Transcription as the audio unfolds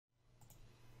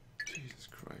Jesus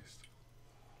Christ.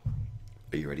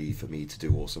 Are you ready for me to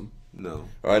do awesome? No.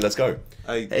 Alright, let's go.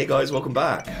 Hey guys, welcome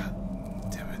back.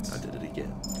 Damn it. I did it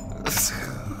again.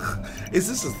 Is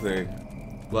this a thing?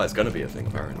 Well, it's gonna be a thing,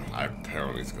 apparently.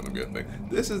 Apparently it's gonna be a thing.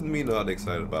 This is me not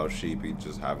excited about Sheepy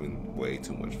just having way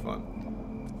too much fun.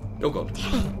 Oh god.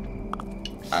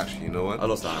 Actually, you know what? I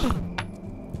lost the hammer.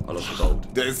 I lost the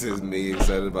gold. This is me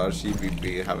excited about Sheepy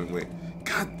being having way.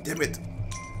 God damn it!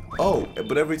 Oh,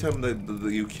 but every time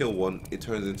that you kill one, it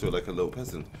turns into like a little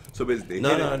peasant. So basically,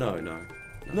 No.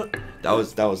 That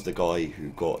was the guy who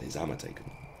got his hammer taken.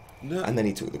 No. And then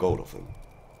he took the gold off him.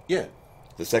 Yeah.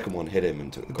 The second one hit him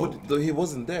and took the gold. But he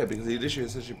wasn't there because he literally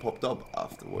essentially popped up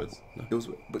afterwards. No. It was,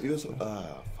 but he was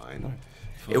fine. No.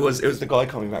 It was the guy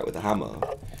coming back with the hammer.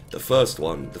 The first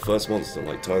monster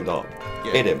like turned up,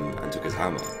 hit him and took his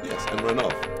hammer. Yes, and ran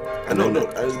off. And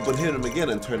but hit him again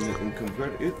and turned it and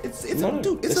converted. It's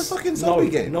a fucking zombie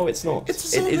game. No, it's not. It's a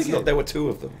zombie game. Not. There were two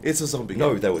of them. It's a zombie game.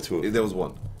 No, there were two of them. There was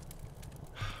one.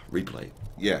 Replay.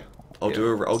 Yeah. I'll do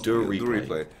a replay. The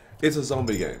replay. It's a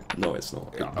zombie game. No, it's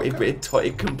not. Yeah, okay.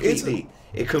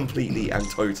 It completely and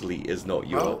totally is not.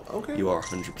 You are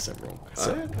 100% wrong.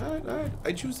 So. Alright.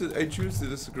 I choose to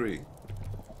disagree.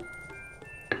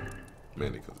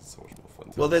 Mainly because it's so much more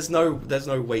fun. Well, there's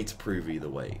no way to prove either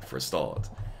way for a start,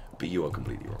 but you are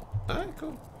completely wrong. Alright,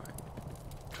 cool.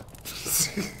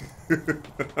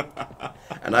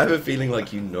 And I have a feeling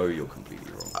like you know you're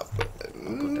completely wrong. Oh,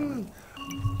 God damn it.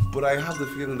 But I have the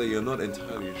feeling that you're not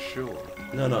entirely sure.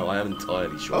 No, I am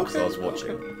entirely sure because I was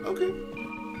watching. Okay.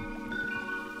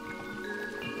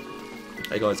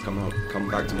 Hey guys, come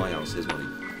back to my house. Here's money.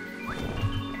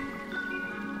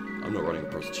 I'm not running a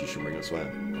prostitution ring, I swear.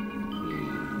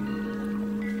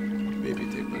 Maybe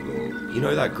take my gold. You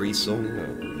know that Grease song?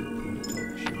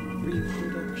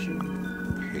 Reproduction.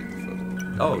 I hate the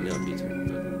fucking. Oh no, me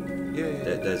too.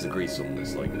 Yeah. There's a Grease song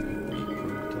that's like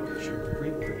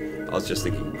reproduction. I was just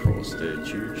thinking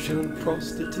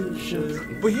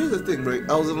prostitution. But here's the thing, right?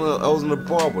 I was in a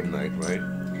bar one night, right?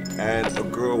 And a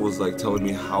girl was like telling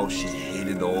me how she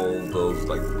hated all those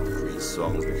like Grease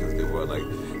songs because they were like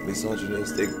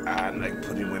misogynistic and like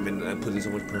putting so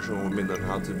much pressure on women on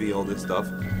how to be all this stuff.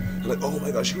 And like, oh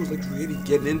my gosh, she was like really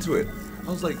getting into it. I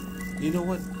was like, you know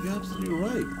what? You're absolutely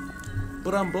right.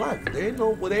 But I'm black.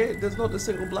 There's not a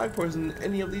single black person in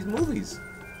any of these movies,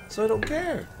 so I don't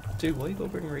care. Dude, why you gotta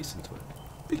bring race into it?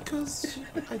 Because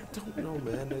I don't know,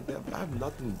 man. I have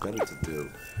nothing better to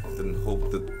do than hope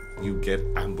that you get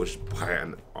ambushed by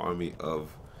an army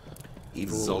of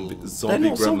evil zombie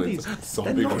gremlins.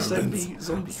 Zombie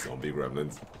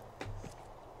gremlins.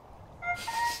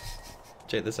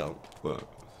 Check this out. What?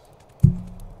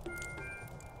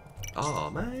 Oh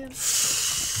man.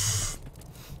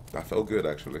 That felt good,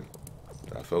 actually.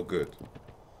 That felt good.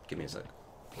 Give me a sec.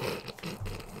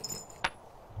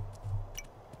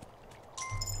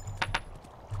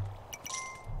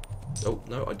 Oh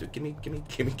no! Give me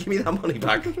that money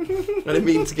back. I didn't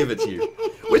mean to give it to you.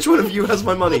 Which one of you has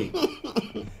my money?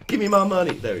 Give me my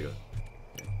money. There we go.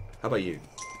 How about you?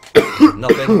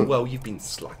 Nothing. Well, you've been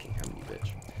slacking, haven't you,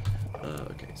 bitch?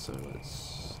 Okay, so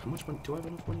let's. How much money? Do I have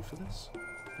enough money for this?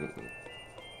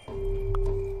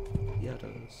 Yeah, it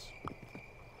does.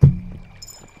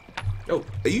 Oh,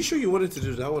 are you sure you wanted to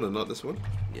do that one and not this one?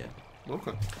 Yeah.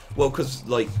 Okay. Well, because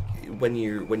like when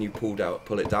you pull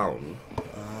it down.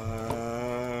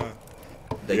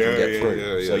 They can get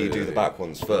through, so you do the back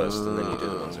ones first, and then you do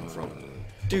the ones in front.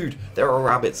 Dude, there are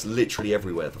rabbits literally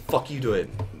everywhere. The fuck are you doing?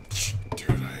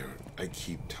 Dude, I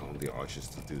keep telling the archers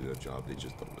to do their job. They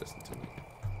just don't listen to me.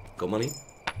 Got money?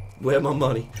 Where my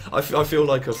money? I feel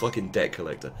like a fucking debt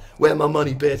collector. Where my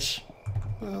money, bitch?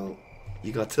 Well,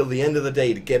 you got till the end of the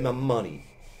day to get my money.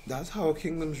 That's how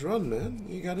kingdoms run, man.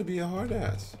 You gotta be a hard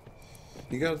ass.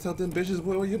 You gotta tell them bitches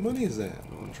where your money is at.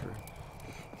 Not untrue.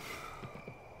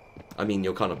 I mean,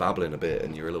 you're kind of babbling a bit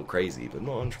and you're a little crazy, but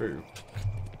not untrue.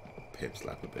 Pimp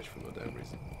slap a bitch for no damn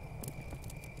reason.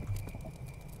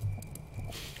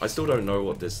 I still don't know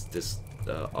what this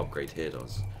upgrade here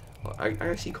does. I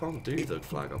actually can't do the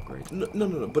flag upgrade. No.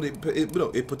 But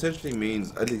it potentially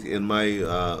means, at least in my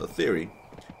theory,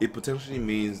 it potentially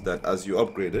means that as you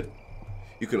upgrade it,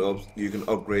 you can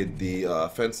upgrade the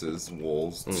fences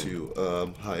walls to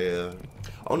higher.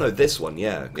 Oh no, this one,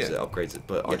 yeah, because it upgrades it.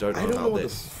 But I don't know about what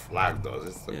this. The flag does.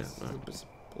 It's like,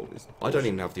 I don't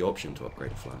even have the option to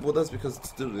upgrade a flag. Well, that's because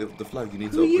to do the flag, you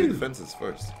need to upgrade the fences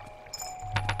first.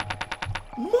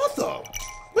 Mother,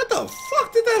 where the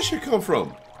fuck did that shit come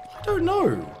from? I don't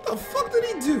know. What the fuck did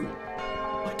he do?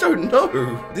 I don't know.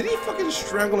 Did he fucking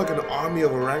strangle like an army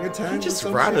of orangutans? He just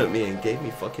ran at me and gave me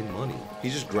fucking money. He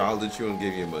just growled at you and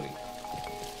gave you money.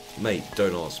 Mate,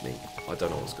 don't ask me. I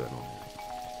don't know what's going on.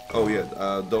 Oh yeah,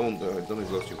 don't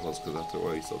exhaust your pulse because after a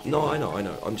while you start. No, I know.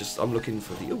 I'm looking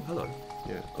for the. Oh, hello.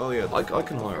 Yeah. Oh yeah. I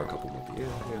can hire a couple more people.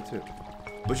 Yeah, too.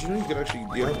 But you know you can actually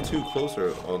you have two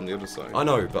closer on the other side. I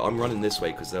know, but I'm running this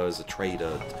way because there was a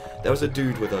trader. There was a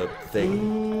dude with a thing,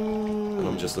 and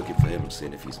I'm just looking for him,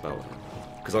 seeing if he's about.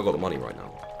 Because I got the money right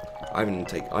now. I haven't even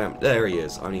taken. I am. There he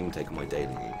is. I haven't even taken my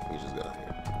daily. He just got here.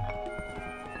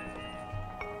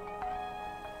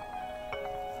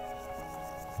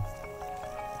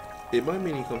 It might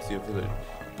mean he comes to your village,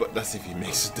 but that's if he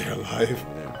makes it there alive.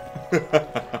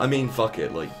 Yeah. I mean, fuck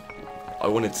it. Like, I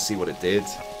wanted to see what it did.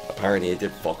 Apparently, it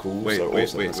did fuck all. Wait. So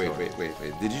Wait.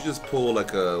 Did you just pull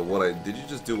like a what I? Did you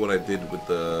just do what I did with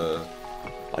the?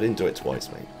 I didn't do it twice,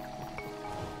 mate.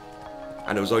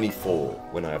 And it was only 4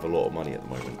 when I have a lot of money at the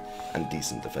moment and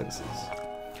decent defenses.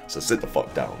 So sit the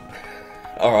fuck down.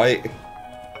 All right.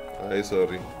 Hey,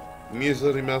 sorry. Me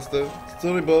sorry, master.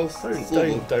 Sorry, boss.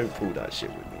 Don't pull that shit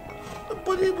with me.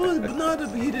 But it was not.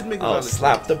 He didn't make. I'll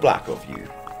slap the black off you.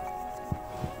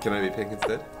 Can I be pink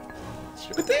instead?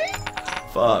 Sure.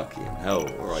 Fucking hell.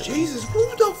 All right. Jesus,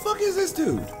 who the fuck is this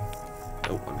dude?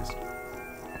 Oh, I missed.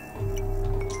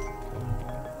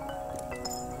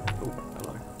 Oh,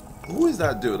 hello. Who is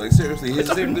that dude? Like seriously, I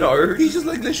don't know. He just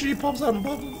like literally pops out and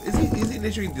pops. Is he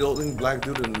literally the only black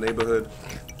dude in the neighborhood?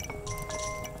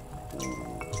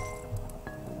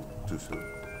 Too soon.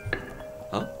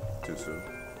 Huh? Too soon.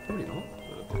 Probably not.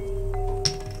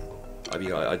 I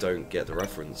mean, I don't get the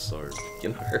reference, so you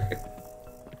know.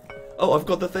 Oh, I've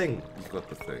got the thing. You've got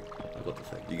the thing. I've got the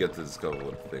thing. You get to discover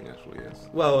what the thing actually is.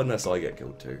 Well, unless I get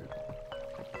killed too.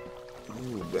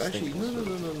 Ooh, but actually,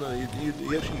 no.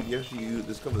 You actually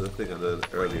discovered the thing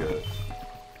earlier. Okay,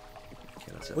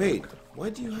 that's it. Wait, why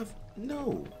do you have?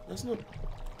 No, that's not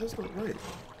right.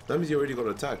 That means you already got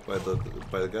attacked by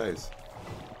the guys.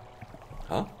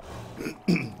 Huh?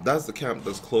 That's the camp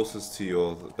that's closest to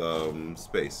your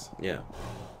space. Yeah.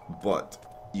 But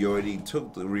you already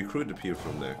recruited people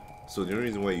from there. So the only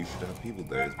reason why you should have people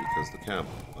there is because the camp.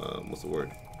 What's the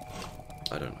word?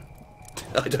 I don't know.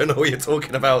 I don't know what you're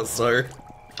talking about, sir.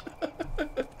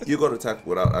 You got attacked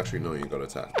without actually knowing you got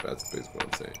attacked. That's basically what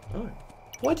I'm saying. Oh.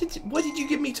 Why did you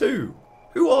give me 2?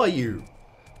 Who are you?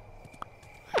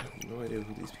 I have no idea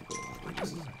who these people are. They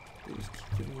just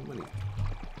keep giving you money.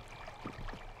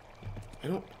 I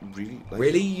don't really like.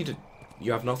 Really?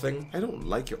 You have nothing? I don't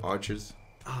like your archers.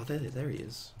 Ah, there he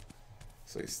is.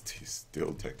 So he's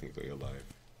still technically alive.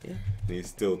 Yeah. And he's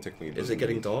still technically. Is it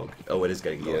getting dark? Oh, it is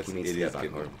getting dark. Yes, He needs it to get is back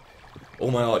getting home. dark.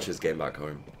 All my archers getting back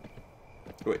home.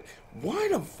 Wait, why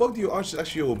the fuck do your archers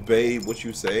actually obey what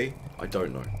you say? I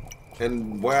don't know.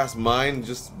 And whereas mine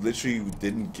just literally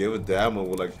didn't give a damn and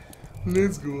were like,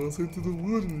 let's go outside to the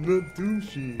wood and not do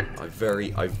shit. I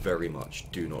very much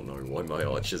do not know why my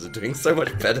archers are doing so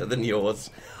much better than yours.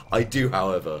 I do,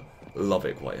 however, love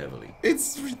it quite heavily.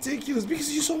 It's ridiculous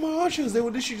because you saw my archers. They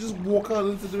would literally just walk out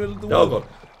into the middle of the wood. Oh god.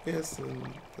 Yes, and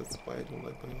that's why I don't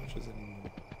like my archers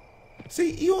anymore.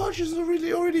 See, your archers are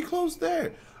really already close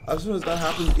there. As soon as that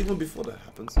happens, even before that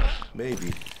happens,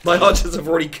 maybe. My archers have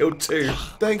already killed 2.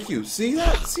 Thank you. See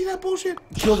that? See that bullshit?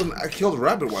 I killed a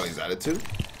rabbit while he's at it too.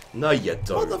 No, you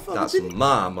don't. Motherfucker, That's didn't-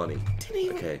 my money. didn't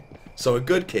even- Okay. So a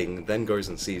good king then goes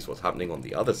and sees what's happening on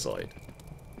the other side.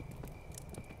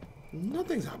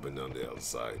 Nothing's happened on the other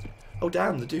side. Oh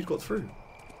damn, the dude got through.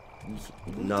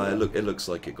 No, it looks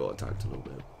like it got attacked a little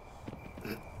bit.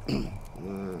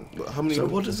 But how many? So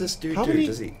what does this dude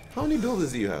do? How many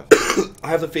buildings do you have? I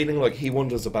have the feeling like he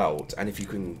wanders about, and if you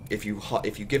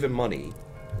give him money,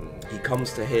 he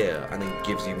comes to here and then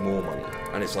gives you more money,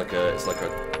 and it's like a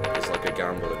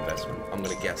gamble investment. I'm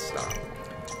gonna guess that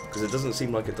because it doesn't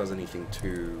seem like it does anything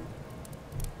too.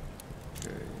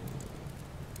 Okay.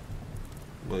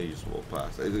 Well, you just walk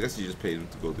past. I guess you just paid him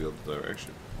to go the other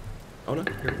direction. Oh no!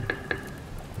 Here.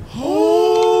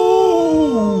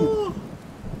 Oh!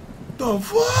 The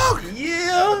fuck?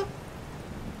 Yeah.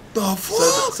 The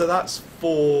fuck? So that's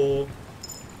 4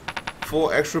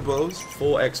 extra bows.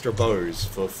 4 extra bows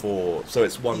for 4. So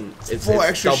it's one. It's 4 it's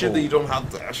extra double. shit that you don't have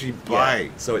to actually buy.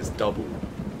 Yeah, so it's double.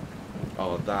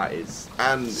 Oh, that is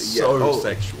And so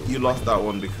sexual. You lost that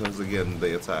one because again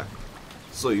they attack.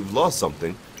 So you've lost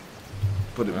something.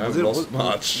 But I haven't lost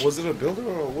much. Was it a builder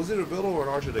or an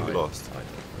archer that you lost? I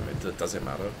don't know. It doesn't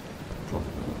matter. I'm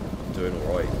doing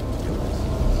all right.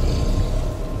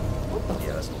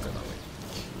 Yeah, let's not go that way.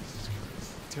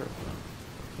 Terrible.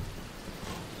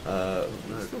 No,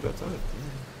 Still got time. yeah,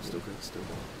 still good.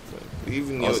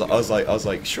 Even I was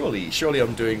like, surely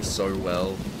I'm doing so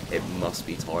well. It must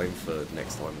be time for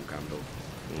next time on Camdog.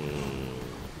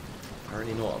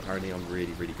 Apparently not. Apparently I'm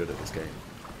really, really good at this game.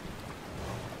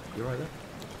 You alright there?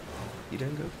 You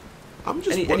doing good? I'm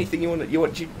just anything you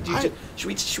want? Should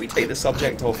we take the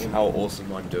subject off how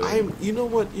awesome I'm doing? You know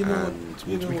what? We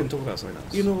can talk about something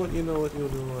else. You know what?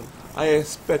 I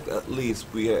expect at least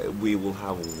we will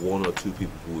have 1 or 2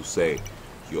 people who will say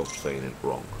you're playing it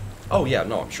wrong. Oh yeah,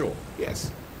 no, I'm sure.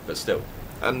 Yes, But still.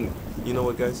 and you know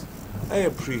what, guys? I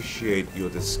appreciate your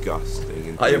disgusting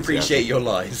enthusiasm. I appreciate your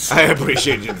lies. I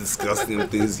appreciate your disgusting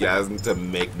enthusiasm to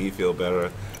make me feel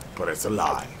better, but it's a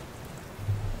lie.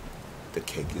 The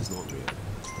cake is not real.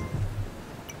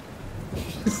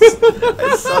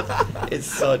 It's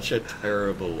such a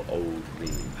terrible old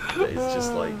meme. It's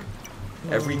just like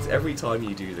every time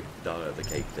you do the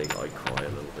cake thing, I cry a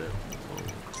little bit.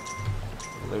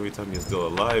 Well, every time you're still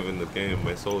alive in the game,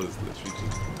 my soul is literally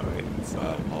just dying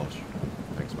inside. Harsh.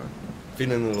 Thanks, man.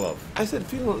 Feeling the love. I said,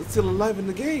 feeling still alive in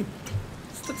the game.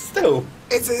 Still.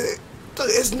 It's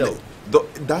Still.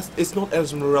 It's not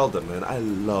Esmeralda, man. I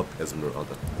love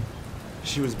Esmeralda.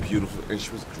 She was beautiful and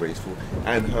she was graceful,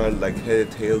 and her like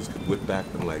head tails could whip back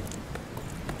and like.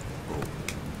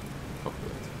 Oh.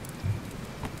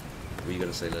 Were you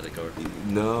gonna say let it go?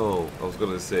 No, I was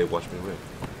gonna say watch me whip.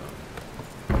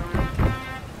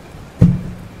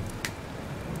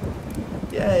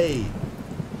 Yay!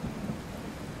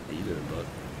 How you doing, bud?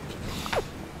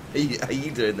 How you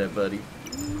doing there, buddy?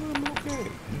 I'm okay.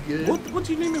 You good? What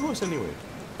do you name your horse anyway?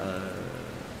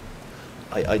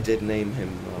 I did name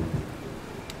him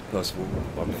Percival,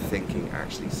 but I'm thinking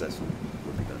actually Cecil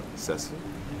would be better. Cecil.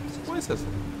 Why Cecil?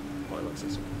 I like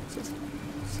Cecil. Cecil.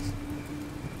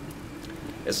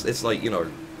 It's like, you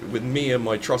know, with me and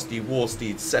my trusty war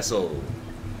steed Cecil,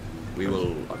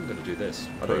 I'm gonna do this.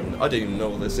 I don't even know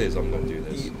what this is. I'm gonna do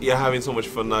this. You're having so much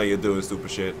fun now. You're doing stupid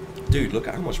shit. Dude, look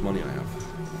at how much money I have.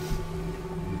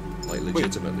 Like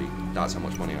legitimately, that's how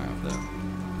much money I have there.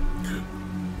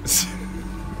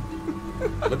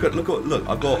 Look!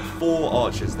 I've got 4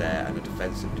 archers there and a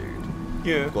defensive dude.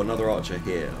 Yeah. I've got another archer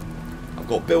here. I've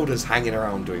got builders hanging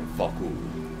around doing fuck all.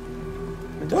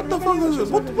 What the fuck is this?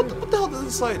 What the hell does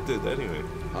the site do anyway?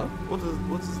 Huh? What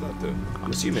does that do? I'm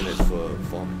assuming it's for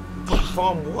farming.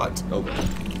 Farm what? Oh god.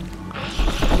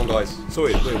 Come on, guys. So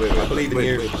wait. I believe in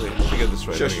you. Wait. Let me get this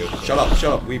right. Shush. Shut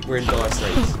up. We're in dire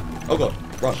straits. Oh god.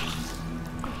 Run.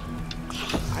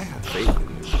 I have faith in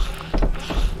you.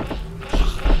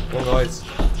 Come on, guys.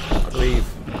 I believe.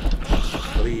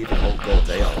 Oh god,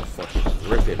 they are fucking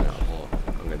ripping that apart.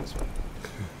 I'm going this way.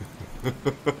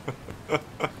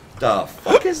 The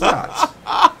fuck is that?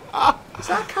 Is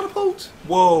that a catapult?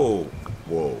 Whoa.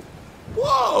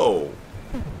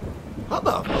 How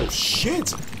the? Oh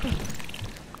shit.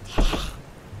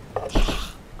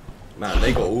 Man,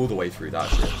 they got all the way through that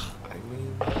shit. I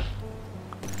mean,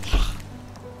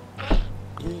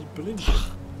 he's brilliant.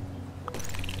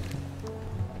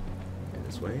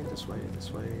 Okay,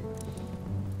 this way.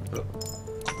 Oh.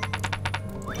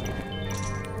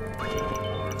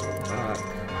 Back.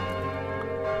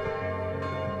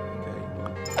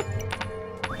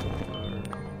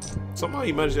 Somehow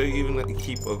you managed to even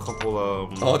keep a couple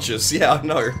Archers, yeah, I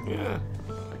know. Yeah.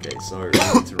 Okay, so we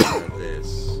need to remember this.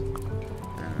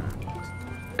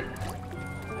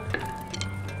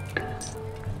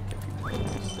 And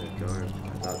there we go.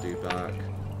 Let that dude back.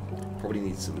 Probably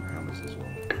need some hammers as well.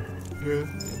 Yeah.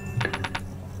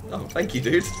 Oh, thank you,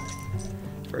 dude.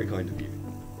 Very kind of you.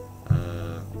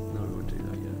 No, we won't do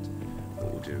that yet. What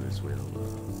we'll do is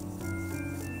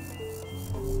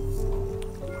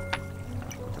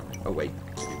oh wait,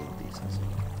 maybe one of these.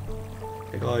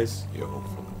 Hey guys. You're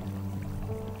hopeful.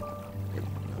 Hey,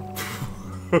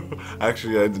 no.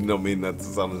 Actually, I did not mean that to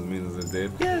sound as mean as it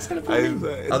did. Yeah, it's gonna be.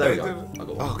 Oh, there we go. I got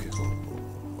one. Oh, okay, cool.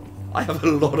 I have a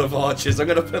lot of archers. I'm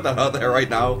gonna put that out there right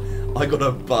now. I got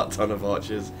a butt ton of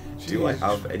archers. Do I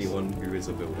have anyone who is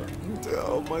a builder?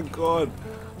 Oh my god.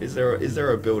 Is there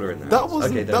a builder in there? That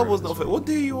was not fair. What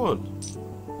day are you on?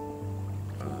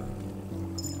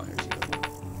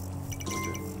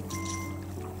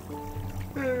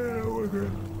 I actually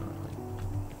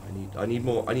don't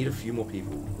know. I need a few more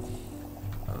people.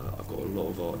 I've got a lot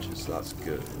of archers, so that's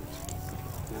good.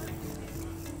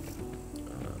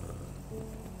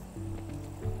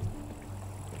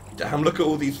 Damn, look at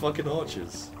all these fucking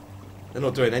archers. They're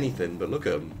not doing anything, but look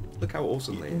at them. Look how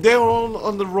awesome they are. They're all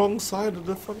on the wrong side of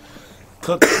the fuck.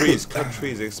 cut trees,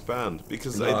 expand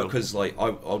because No, because like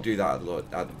I'll do that.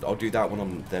 I'll do that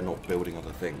when they're not building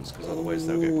other things, because otherwise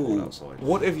they'll get caught outside.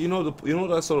 What if you know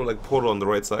that sort of like portal on the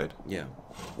right side? Yeah.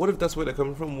 What if that's where they're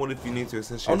coming from? What if you need to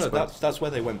essentially? Oh no, that's where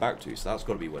they went back to. So that's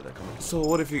got to be where they're coming from. So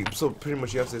what if so pretty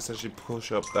much you have to essentially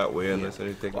push up that way and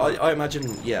anything. I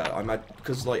imagine, yeah,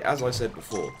 because like as I said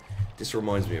before, this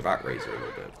reminds me of ActRaiser a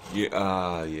little bit.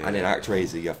 Yeah, yeah. And in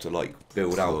ActRaiser, you have to like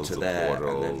build out to there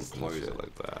and then close close it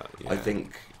like that. Yeah. I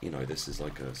think this is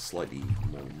like a slightly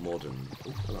more modern.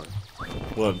 Oh, hello.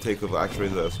 Well, take of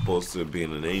ActRaiser as opposed to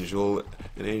being an angel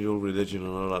religion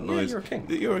and all that noise. You're a king.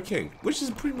 You're a king, which is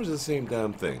pretty much the same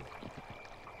damn thing.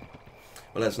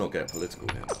 Well, let's not get political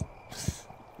here.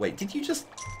 Wait, did you just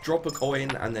drop a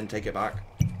coin and then take it back?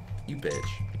 You bitch.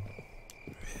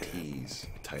 Keys.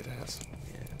 Tight ass.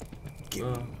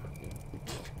 Yeah.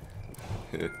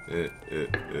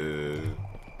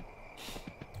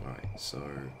 Alright, so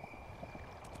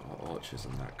our archers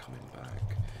and that coming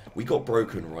back. We got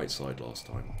broken right side last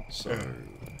time, so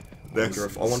I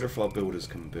wonder if our builders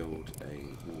can build a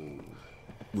wall.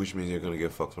 Which means you're gonna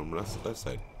get fucked from left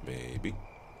side, maybe.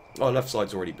 Oh, left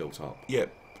side's already built up. Yeah.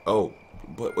 Oh,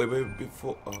 but wait,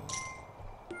 before. Oh.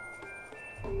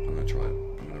 I'm gonna try it.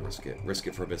 I'm gonna risk it. Risk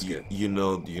it for a biscuit. You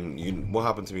know, what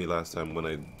happened to me last time when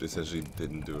I essentially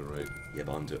didn't do it right? Yeah,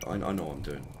 but I know what I'm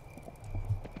doing.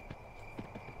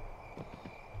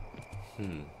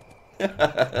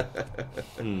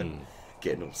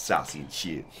 Getting all sassy and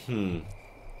shit.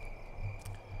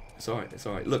 It's alright, it's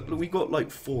alright. Look, we got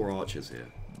like 4 archers here.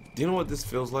 Do you know what this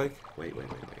feels like? Wait.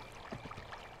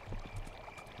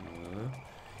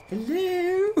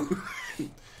 Hello?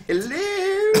 Hello?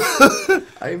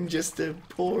 I'm just a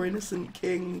poor innocent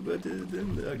king, but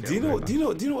okay, do you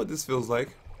know what this feels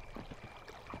like?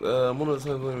 One of the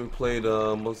times when we played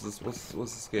what's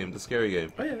this game? The scary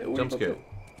game. Oh yeah, Jump scare.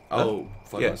 Oh,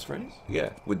 Five Nights at Freddy's? Yeah,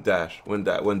 with Dash. When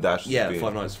Dash was being,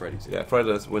 Five Nights at Freddy's. Yeah,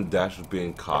 Friday Nights when Dash was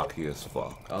being cocky as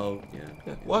fuck. Oh,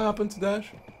 yeah. What happened to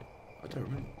Dash? I don't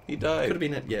remember. He died. Could have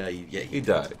been it. Yeah, he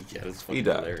died. Yeah, it's fucking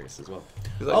died. hilarious as well.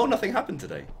 Like, oh, nothing happened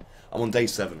today. I'm on day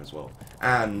 7 as well.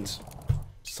 And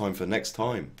it's time for next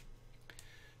time.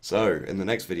 So, in the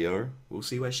next video, we'll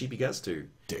see where Sheepy gets to.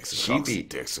 Dicks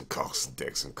and cocks.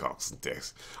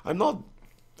 I'm not...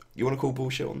 You want to call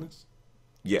bullshit on this?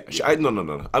 Yeah,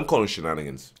 no. I'm calling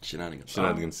shenanigans.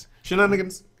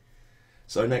 Shenanigans.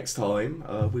 So next time,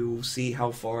 we will see how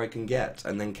far I can get,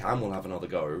 and then Cam will have another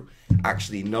go,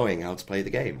 actually knowing how to play the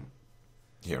game.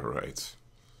 Yeah, right.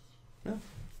 Yeah.